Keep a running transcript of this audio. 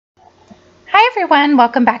Hi everyone,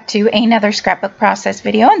 welcome back to another scrapbook process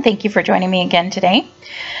video, and thank you for joining me again today.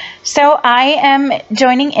 So I am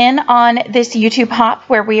joining in on this YouTube hop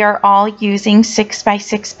where we are all using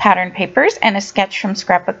 6x6 pattern papers and a sketch from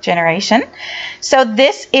Scrapbook Generation. So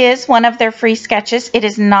this is one of their free sketches. It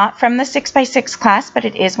is not from the 6x6 class, but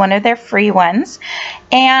it is one of their free ones.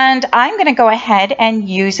 And I'm going to go ahead and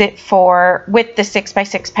use it with the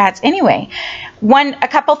 6x6 pads anyway. A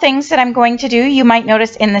couple things that I'm going to do, you might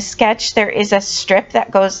notice in the sketch there is a strip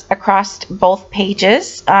that goes across both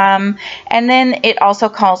pages, and then it also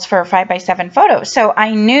calls for a 5x7 photo. So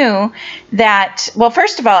I knew that, well,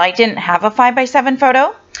 first of all, I didn't have a 5x7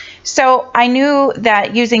 photo. So I knew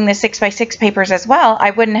that using the 6x6 papers as well,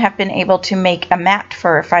 I wouldn't have been able to make a mat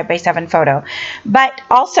for a 5x7 photo. But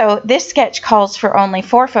also, this sketch calls for only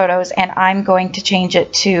 4 photos, and I'm going to change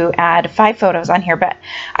it to add 5 photos on here. But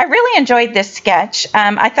I really enjoyed this sketch.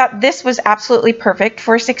 I thought this was absolutely perfect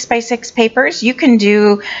for 6x6 papers. You can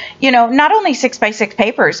do, not only 6x6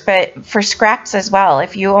 papers, but for scraps as well.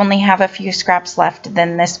 If you only have a few scraps left,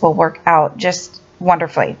 then this will work out just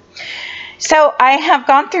wonderfully. So I have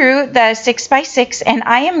gone through the 6x6 and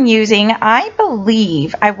I am using, I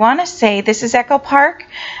want to say this is Echo Park.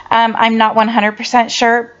 I'm not 100%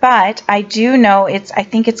 sure, but I do know I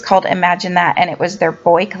think it's called Imagine That, and it was their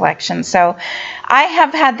boy collection. So I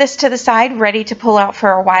have had this to the side ready to pull out for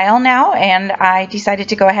a while now, and I decided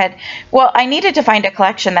to go ahead. Well, I needed to find a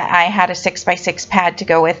collection that I had a 6x6 pad to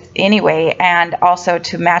go with anyway, and also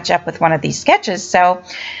to match up with one of these sketches. So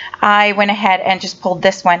I went ahead and just pulled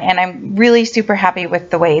this one, and I'm really super happy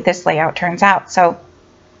with the way this layout turns out. So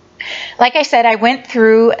like I said, I went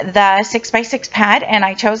through the 6x6 pad and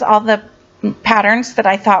I chose all the patterns that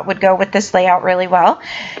I thought would go with this layout really well.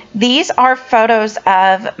 These are photos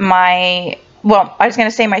of my, well, I was going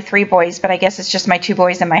to say my 3 boys, but I guess it's just my 2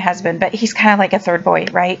 boys and my husband, but he's kind of like a third boy,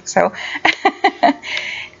 right? So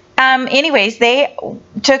anyways, they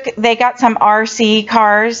got some RC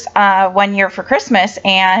cars one year for Christmas,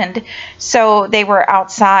 and so they were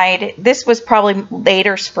outside. This was probably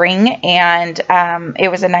later spring, and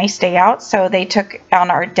it was a nice day out, so they took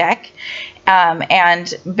on our deck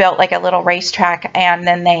and built like a little racetrack, and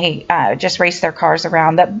then they just raced their cars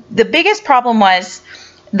around. The biggest problem was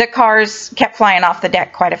the cars kept flying off the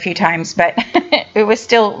deck quite a few times, but it was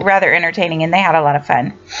still rather entertaining, and they had a lot of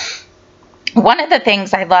fun. One of the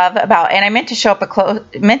things I love about, and I meant to show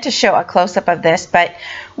a close-up of this, but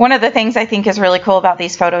one of the things I think is really cool about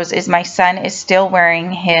these photos is my son is still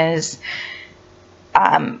wearing his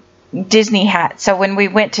Disney hat. So when we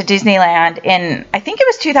went to Disneyland I think it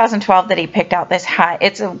was 2012 that he picked out this hat.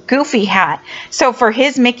 It's a goofy hat. So for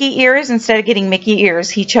his Mickey ears, instead of getting Mickey ears,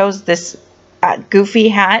 he chose this goofy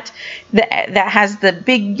hat that has the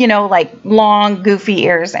big, like long goofy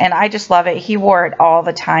ears, and I just love it. He wore it all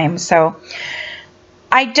the time. So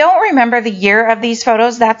I don't remember the year of these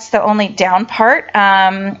photos. That's the only down part.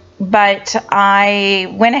 But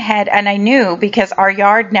I went ahead and I knew, because our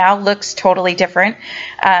yard now looks totally different.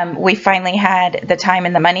 We finally had the time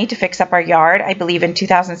and the money to fix up our yard, I believe in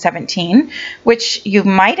 2017, which you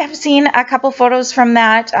might have seen a couple photos from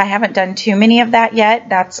that. I haven't done too many of that yet.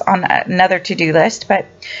 That's on another to-do list. But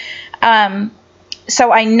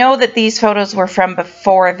so I know that these photos were from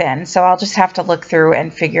before then, so I'll just have to look through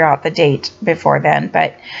and figure out the date before then.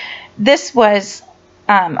 But this was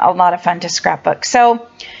a lot of fun to scrapbook. So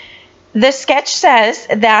the sketch says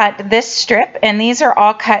that this strip, and these are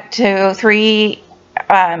all cut to 6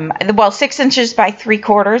 inches by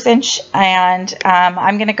 3/4 inch, and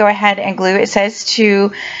I'm going to go ahead and glue. It says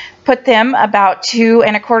to put them about 2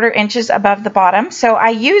 1/4 inches above the bottom. So I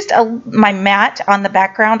used my mat on the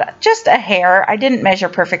background, just a hair. I didn't measure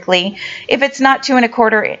perfectly. If it's not 2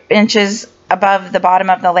 1/4 inches above the bottom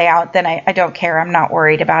of the layout, then I don't care. I'm not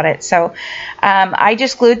worried about it. So I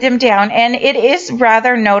just glued them down, and it is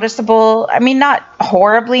rather noticeable. I mean, not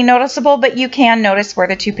horribly noticeable, but you can notice where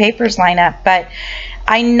the 2 papers line up. But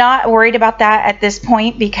I'm not worried about that at this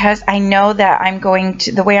point, because I know that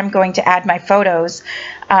the way I'm going to add my photos,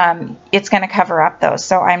 it's going to cover up those.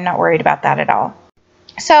 So I'm not worried about that at all.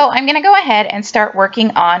 So I'm going to go ahead and start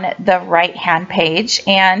working on the right-hand page.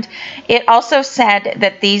 And it also said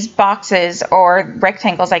that these boxes, or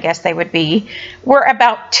rectangles I guess they would be, were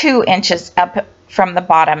about 2 inches up from the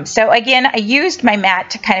bottom. So again, I used my mat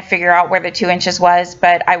to kind of figure out where the 2 inches was,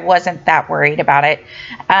 but I wasn't that worried about it.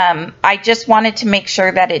 I just wanted to make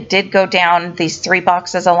sure that it did go down these 3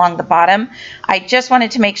 boxes along the bottom. I just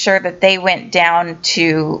wanted to make sure that they went down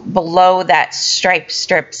to below that striped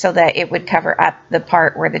strip so that it would cover up the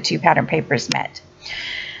part where the 2 pattern papers met.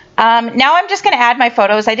 Now I'm just going to add my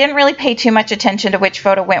photos. I didn't really pay too much attention to which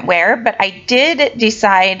photo went where, but I did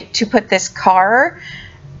decide to put this car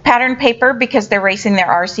pattern paper because they're racing their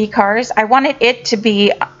RC cars. I wanted it to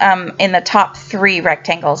be in the top 3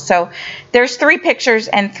 rectangles. So there's 3 pictures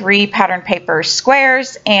and 3 pattern paper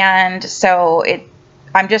squares, and so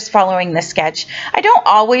I'm just following the sketch. I don't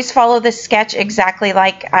always follow the sketch exactly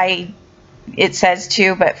like it says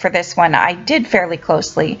to, but for this one I did fairly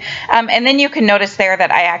closely. And then you can notice there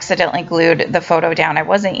that I accidentally glued the photo down. I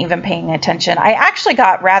wasn't even paying attention. I actually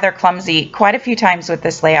got rather clumsy quite a few times with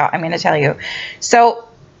this layout, I'm going to tell you. So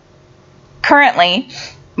currently,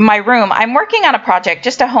 my room, I'm working on a project,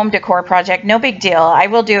 just a home decor project, no big deal. I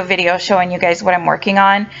will do a video showing you guys what I'm working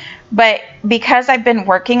on. But because I've been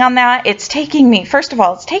working on that, it's taking me, first of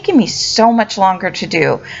all, it's taking me so much longer to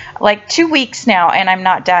do. Like 2 weeks now and I'm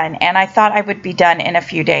not done. And I thought I would be done in a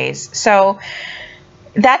few days. So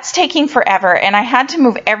that's taking forever. And I had to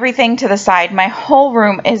move everything to the side. My whole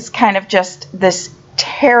room is kind of just this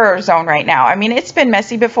terror zone right now. I mean, it's been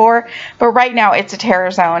messy before, but right now it's a terror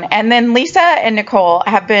zone. And then Lisa and Nicole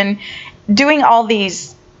have been doing all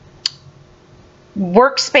these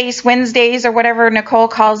workspace Wednesdays or whatever Nicole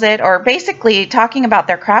calls it, or basically talking about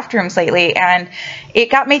their craft rooms lately, and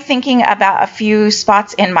it got me thinking about a few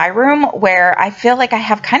spots in my room where I feel like I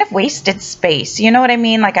have kind of wasted space. You know what I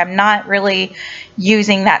mean? Like I'm not really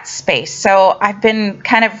using that space. So I've been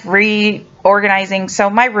kind of reorganizing. So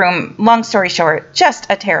my room, long story short,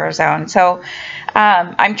 just a terror zone. So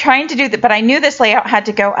I'm trying to do that, but I knew this layout had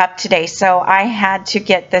to go up today, so I had to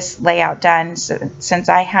get this layout done since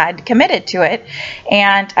I had committed to it.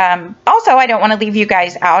 And also, I don't want to leave you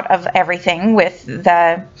guys out of everything with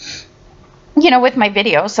the, with my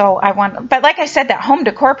video. So but like I said, that home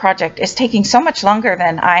decor project is taking so much longer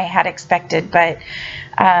than I had expected, but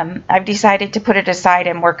I've decided to put it aside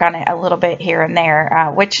and work on it a little bit here and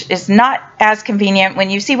there, which is not as convenient. When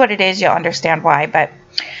you see what it is, you'll understand why. But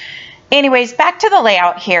anyways, back to the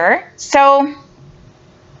layout here. So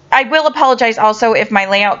I will apologize also if my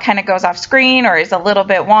layout kind of goes off screen or is a little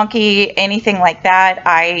bit wonky, anything like that.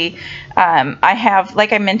 I have,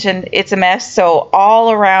 like I mentioned, it's a mess. So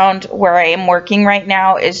all around where I am working right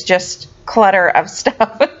now is just clutter of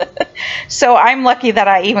stuff. So I'm lucky that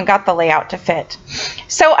I even got the layout to fit.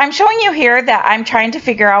 So I'm showing you here that I'm trying to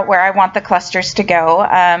figure out where I want the clusters to go.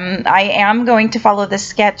 I am going to follow the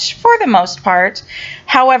sketch for the most part.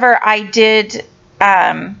 However, I didn't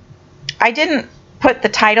put the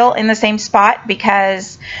title in the same spot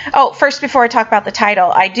because, first before I talk about the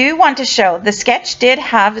title, I do want to show the sketch did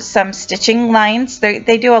have some stitching lines.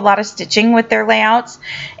 They do a lot of stitching with their layouts,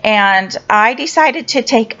 and I decided to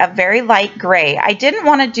take a very light gray. I didn't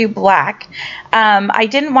want to do black. I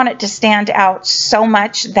didn't want it to stand out so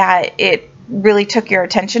much that it really took your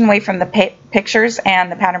attention away from the pictures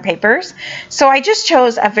and the pattern papers. So I just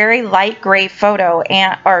chose a very light gray photo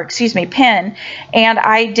pen, and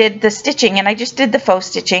I did the stitching, and I just did the faux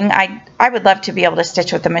stitching. I would love to be able to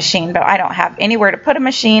stitch with a machine, but I don't have anywhere to put a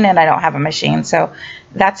machine, and I don't have a machine. So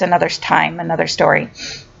that's another time, another story.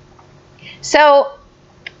 So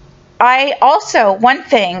I also, one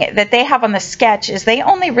thing that they have on the sketch is they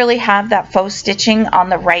only really have that faux stitching on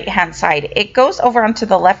the right hand side. It goes over onto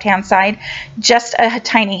the left hand side just a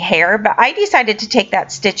tiny hair, but I decided to take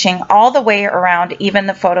that stitching all the way around even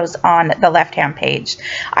the photos on the left hand page.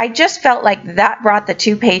 I just felt like that brought the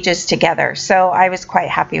 2 pages together, so I was quite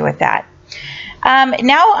happy with that.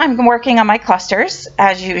 Now I'm working on my clusters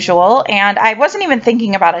as usual, and I wasn't even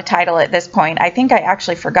thinking about a title at this point. I think I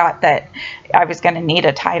actually forgot that I was going to need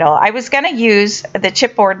a title. I was going to use the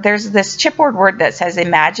chipboard. There's this chipboard word that says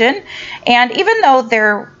imagine, and even though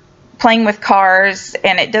they're playing with cars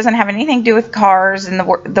and it doesn't have anything to do with cars, and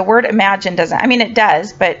the word imagine doesn't, I mean it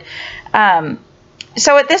does, but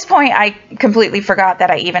so at this point I completely forgot that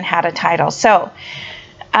I even had a title. So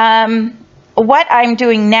what I'm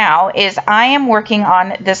doing now is I am working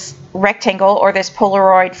on this rectangle or this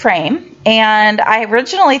Polaroid frame, and I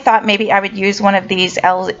originally thought maybe I would use one of these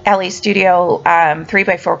LE Studio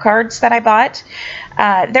 3x4 cards that I bought.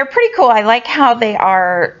 They're pretty cool. I like how they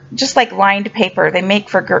are just like lined paper. They make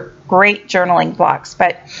for great journaling blocks.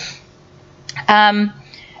 But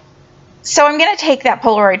so I'm going to take that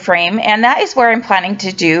Polaroid frame, and that is where I'm planning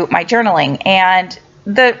to do my journaling. And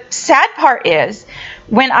the sad part is,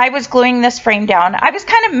 when I was gluing this frame down, I was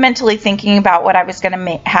kind of mentally thinking about what I was going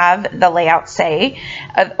to have the layout say,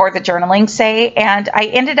 or the journaling say, and I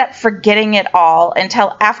ended up forgetting it all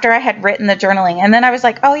until after I had written the journaling. And then I was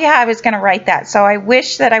like, oh yeah, I was going to write that. So I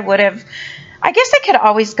wish that I would have, I guess I could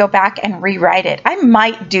always go back and rewrite it. I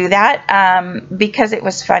might do that because it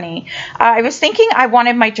was funny. I was thinking I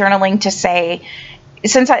wanted my journaling to say,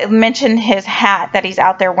 since I mentioned his hat, that he's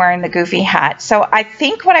out there wearing the goofy hat. So I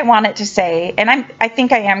think what I want it to say, and I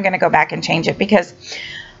think I am going to go back and change it, because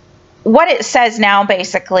what it says now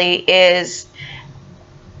basically is,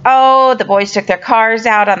 oh, the boys took their cars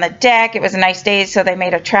out on the deck. It was a nice day, so they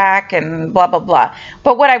made a track and blah, blah, blah.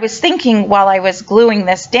 But what I was thinking while I was gluing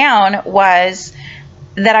this down was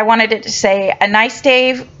that I wanted it to say a nice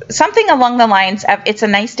day, something along the lines of, it's a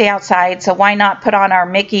nice day outside, so why not put on our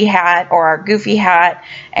Mickey hat or our Goofy hat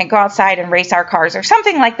and go outside and race our cars, or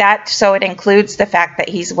something like that, so it includes the fact that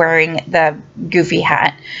he's wearing the Goofy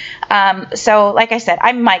hat. So like I said,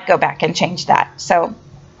 I might go back and change that. So,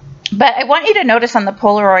 but I want you to notice on the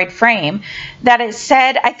Polaroid frame that it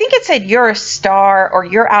said, I think it said, you're a star, or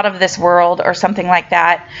you're out of this world, or something like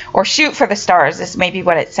that, or shoot for the stars is maybe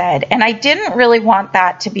what it said. And I didn't really want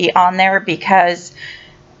that to be on there, because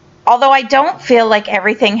although I don't feel like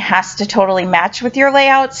everything has to totally match with your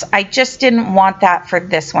layouts, I just didn't want that for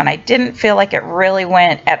this one. I didn't feel like it really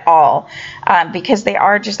went at all, because they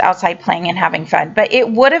are just outside playing and having fun. But it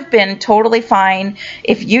would have been totally fine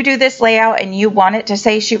if you do this layout and you want it to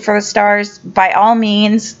say shoot for the stars. By all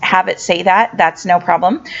means, have it say that. That's no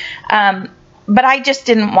problem. But I just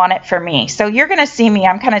didn't want it for me. So you're going to see me,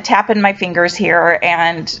 I'm kind of tapping my fingers here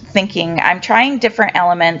and thinking, I'm trying different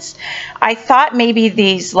elements. I thought maybe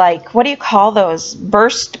these, like, what do you call those?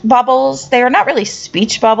 Burst bubbles. They're not really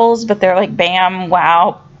speech bubbles, but they're like bam,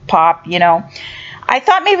 wow, pop, you know. I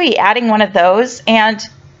thought maybe adding one of those, and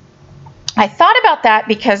I thought about that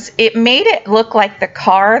because it made it look like the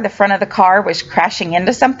car, the front of the car, was crashing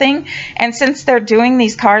into something. And since they're doing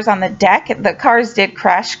these cars on the deck, the cars did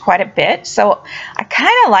crash quite a bit. So I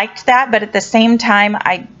kind of liked that, but at the same time,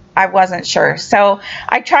 I wasn't sure. So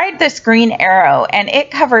I tried this green arrow, and it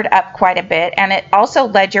covered up quite a bit, and it also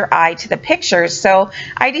led your eye to the pictures. So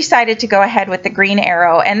I decided to go ahead with the green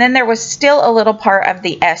arrow, and then there was still a little part of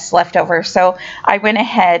the S left over. So I went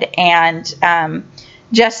ahead and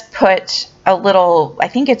just put a little, I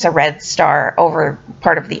think it's a red star over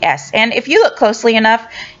part of the S. And if you look closely enough,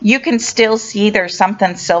 you can still see there's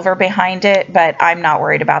something silver behind it, but I'm not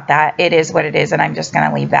worried about that. It is what it is, and I'm just going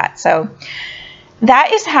to leave that. So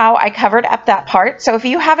that is how I covered up that part. So if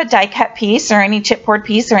you have a die cut piece or any chipboard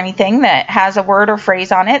piece or anything that has a word or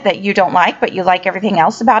phrase on it that you don't like, but you like everything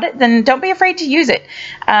else about it, then don't be afraid to use it.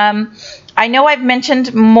 I know I've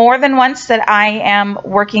mentioned more than once that I am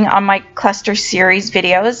working on my cluster series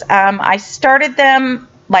videos. I started them,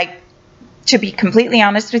 like, to be completely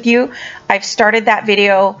honest with you, I've started that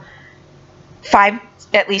video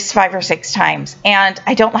at least 5 or 6 times, and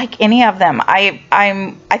I don't like any of them. I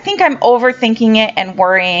think I'm overthinking it and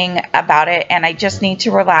worrying about it, and I just need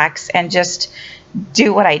to relax and just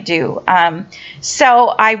do what I do. So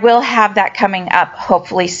I will have that coming up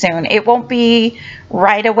hopefully soon. It won't be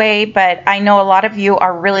right away, but I know a lot of you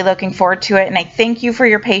are really looking forward to it, and I thank you for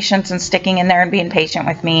your patience and sticking in there and being patient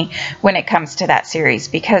with me when it comes to that series,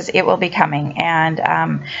 because it will be coming. And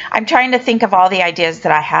I'm trying to think of all the ideas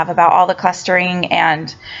that I have about all the clustering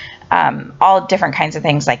and all different kinds of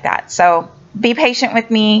things like that. So be patient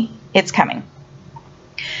with me. It's coming.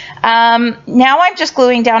 Now I'm just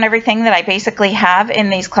gluing down everything that I basically have in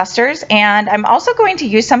these clusters, and I'm also going to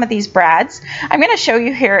use some of these brads. I'm going to show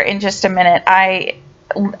you here in just a minute.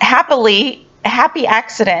 Happy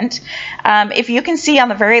accident. If you can see on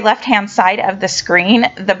the very left hand side of the screen,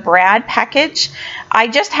 the brad package, I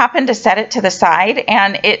just happened to set it to the side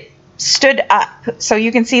and it stood up, so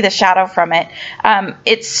you can see the shadow from it.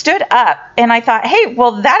 It stood up, and I thought, hey,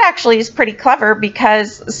 well, that actually is pretty clever,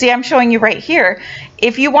 because see, I'm showing you right here,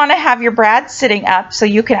 if you want to have your brads sitting up so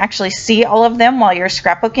you can actually see all of them while you're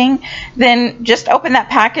scrapbooking, then just open that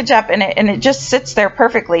package up and it just sits there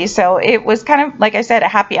perfectly. So it was kind of, like I said, a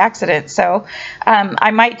happy accident. So I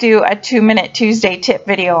might do a 2-minute Tuesday tip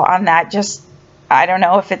video on that. Just, I don't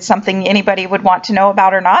know if it's something anybody would want to know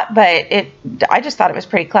about or not, but I just thought it was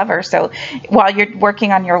pretty clever. So while you're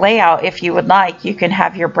working on your layout, if you would like, you can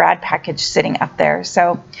have your brad package sitting up there.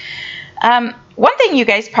 So one thing you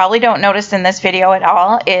guys probably don't notice in this video at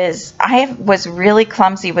all is I was really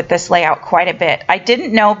clumsy with this layout quite a bit. I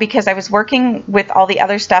didn't know, because I was working with all the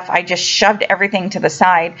other stuff, I just shoved everything to the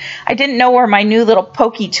side. I didn't know where my new little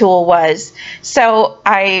pokey tool was. So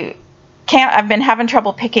I've been having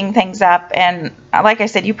trouble picking things up, and like I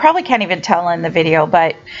said, you probably can't even tell in the video,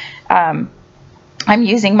 but I'm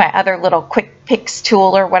using my other little quick picks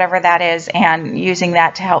tool or whatever that is, and using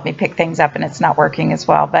that to help me pick things up, and it's not working as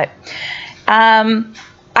well. But I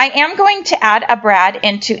am going to add a brad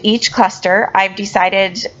into each cluster. I've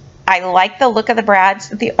decided I like the look of the brads.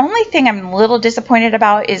 The only thing I'm a little disappointed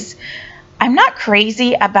about is I'm not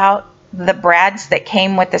crazy about the brads that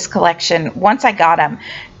came with this collection once I got them.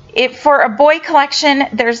 For a boy collection,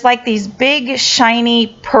 there's like these big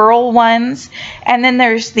shiny pearl ones, and then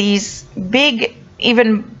there's these big,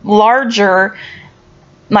 even larger,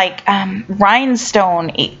 like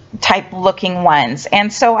rhinestone type looking ones.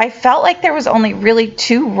 And so I felt like there was only really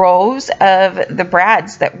 2 rows of the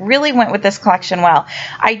brads that really went with this collection well.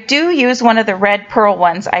 I do use one of the red pearl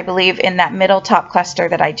ones, I believe, in that middle top cluster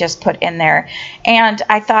that I just put in there, and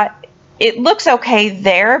I thought it looks okay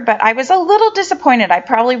there, but I was a little disappointed. I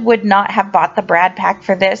probably would not have bought the brad pack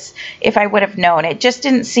for this if I would have known. It just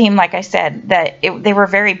didn't seem, like I said, that they were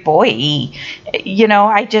very boy-y. You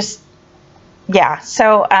know, yeah.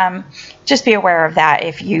 So just be aware of that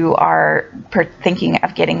if you are thinking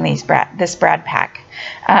of getting this brad pack.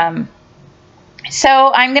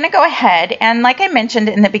 So I'm going to go ahead, and like I mentioned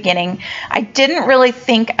in the beginning, I didn't really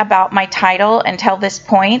think about my title until this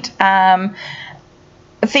point.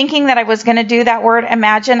 Thinking that I was going to do that word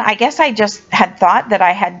imagine. I guess I just had thought that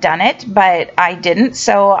I had done it, but I didn't.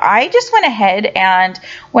 So I just went ahead, and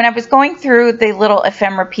when I was going through the little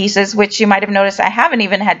ephemera pieces, which you might have noticed I haven't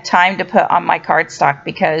even had time to put on my cardstock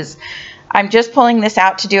because I'm just pulling this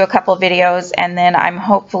out to do a couple of videos, and then I'm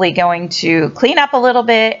hopefully going to clean up a little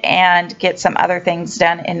bit and get some other things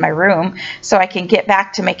done in my room so I can get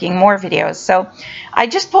back to making more videos. So I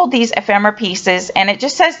just pulled these ephemera pieces, and it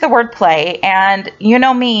just says the word play. And you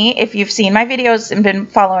know me, if you've seen my videos and been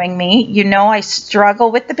following me, you know I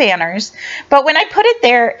struggle with the banners. But when I put it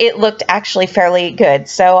there, it looked actually fairly good.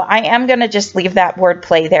 So I am going to just leave that word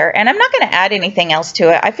play there, and I'm not going to add anything else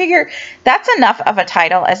to it. I figure that's enough of a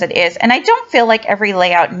title as it is. And I don't feel like every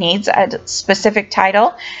layout needs a specific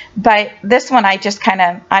title, but this one I just kind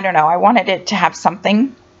of, I don't know, I wanted it to have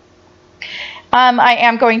something. I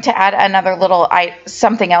am going to add another little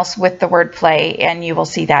something else with the word play, and you will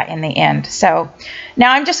see that in the end. So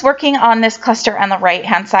now I'm just working on this cluster on the right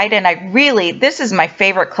hand side, and this is my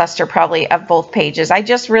favorite cluster probably of both pages. I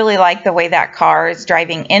just really like the way that car is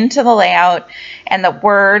driving into the layout and the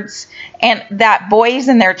words, and that boys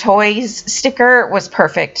and their toys sticker was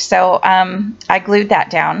perfect. So I glued that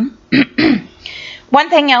down. One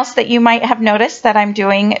thing else that you might have noticed that I'm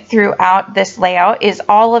doing throughout this layout is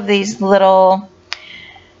all of these little,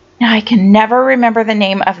 now I can never remember the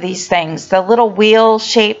name of these things, the little wheel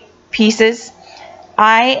shape pieces.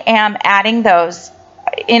 I am adding those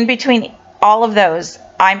in between all of those.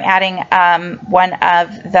 I'm adding one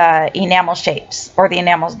of the enamel shapes or the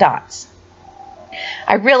enamel dots.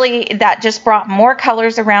 That just brought more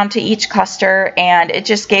colors around to each cluster, and it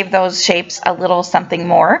just gave those shapes a little something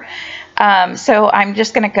more. So I'm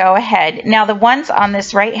just going to go ahead. Now the ones on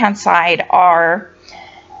this right hand side are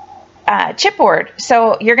chipboard.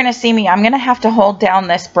 So you're going to see me, I'm going to have to hold down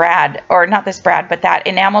this brad, or not this brad, but that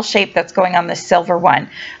enamel shape that's going on the silver one.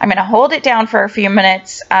 I'm going to hold it down for a few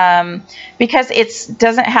minutes because it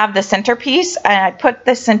doesn't have the centerpiece. I put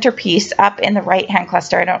the centerpiece up in the right hand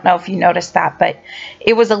cluster. I don't know if you noticed that, but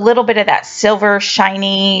it was a little bit of that silver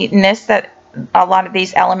shininess that a lot of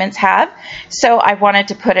these elements have. So I wanted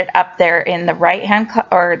to put it up there in the right hand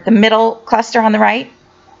or the middle cluster on the right,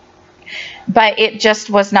 but it just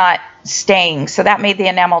was not staying. So that made the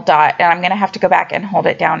enamel dot, and I'm going to have to go back and hold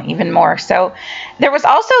it down even more. So there was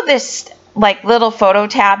also this like little photo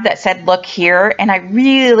tab that said look here, and I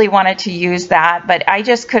really wanted to use that, but I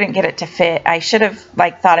just couldn't get it to fit. I should have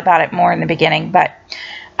thought about it more in the beginning, but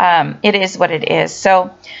it is what it is.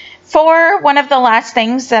 So for one of the last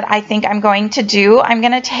things that I think I'm going to do, I'm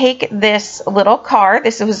going to take this little car.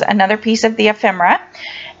 This was another piece of the ephemera,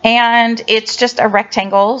 and it's just a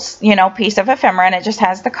rectangle, piece of ephemera, and it just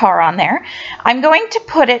has the car on there. I'm going to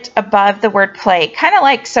put it above the word play, kind of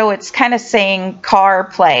like, so it's kind of saying car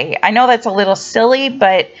play. I know that's a little silly,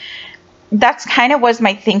 but that's kind of was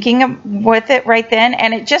my thinking with it right then,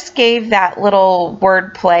 and it just gave that little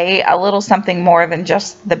word play a little something more than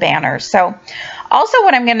just the banner. So also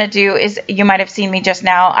what I'm going to do is, you might have seen me just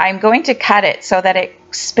now, I'm going to cut it so that it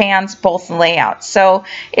spans both layouts. So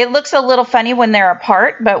it looks a little funny when they're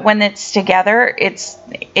apart, but when it's together,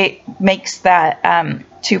 it makes that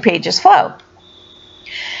 2 pages flow.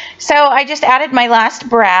 So I just added my last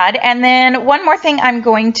brad, and then one more thing I'm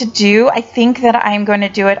going to do, I think that I'm going to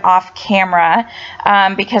do it off camera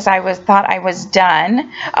because I thought I was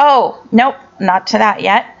done. Oh, nope, not to that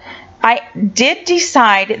yet. I did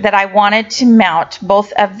decide that I wanted to mount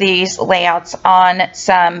both of these layouts on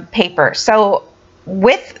some paper. So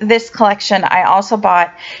with this collection, I also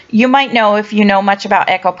bought, you might know if you know much about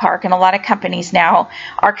Echo Park, and a lot of companies now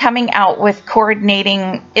are coming out with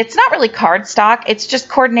coordinating, it's not really cardstock, it's just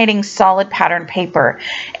coordinating solid pattern paper.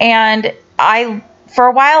 And I for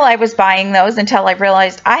a while I was buying those until I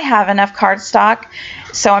realized I have enough cardstock,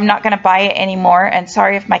 so I'm not going to buy it anymore. And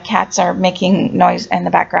sorry if my cats are making noise in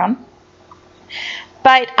the background.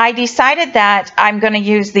 But I decided that I'm going to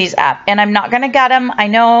use these up, and I'm not going to gut them. I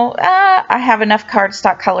know I have enough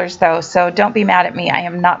cardstock colors though, so don't be mad at me. I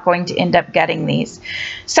am not going to end up gutting these.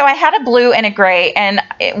 So I had a blue and a gray, and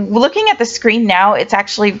looking at the screen now, it's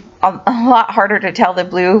actually a lot harder to tell the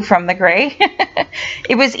blue from the gray.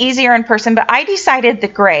 It was easier in person, but I decided the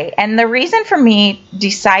gray. And the reason for me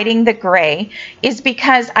deciding the gray is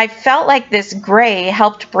because I felt like this gray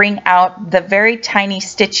helped bring out the very tiny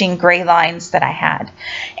stitching gray lines that I had.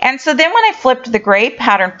 And so then when I flipped the gray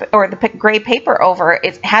pattern or the gray paper over,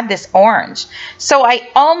 it had this orange. So I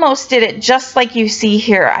almost did it just like you see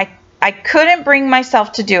here. I couldn't bring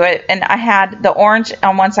myself to do it, and I had the orange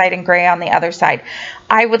on one side and gray on the other side.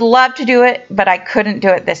 I would love to do it, but I couldn't do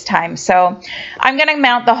it this time. So I'm going to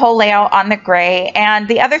mount the whole layout on the gray. And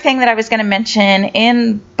the other thing that I was going to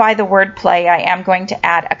mention, by the word play, I am going to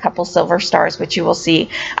add a couple silver stars, which you will see.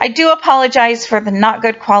 I do apologize for the not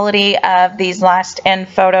good quality of these last end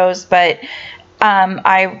photos, but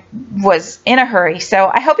I was in a hurry. So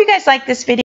I hope you guys like this video.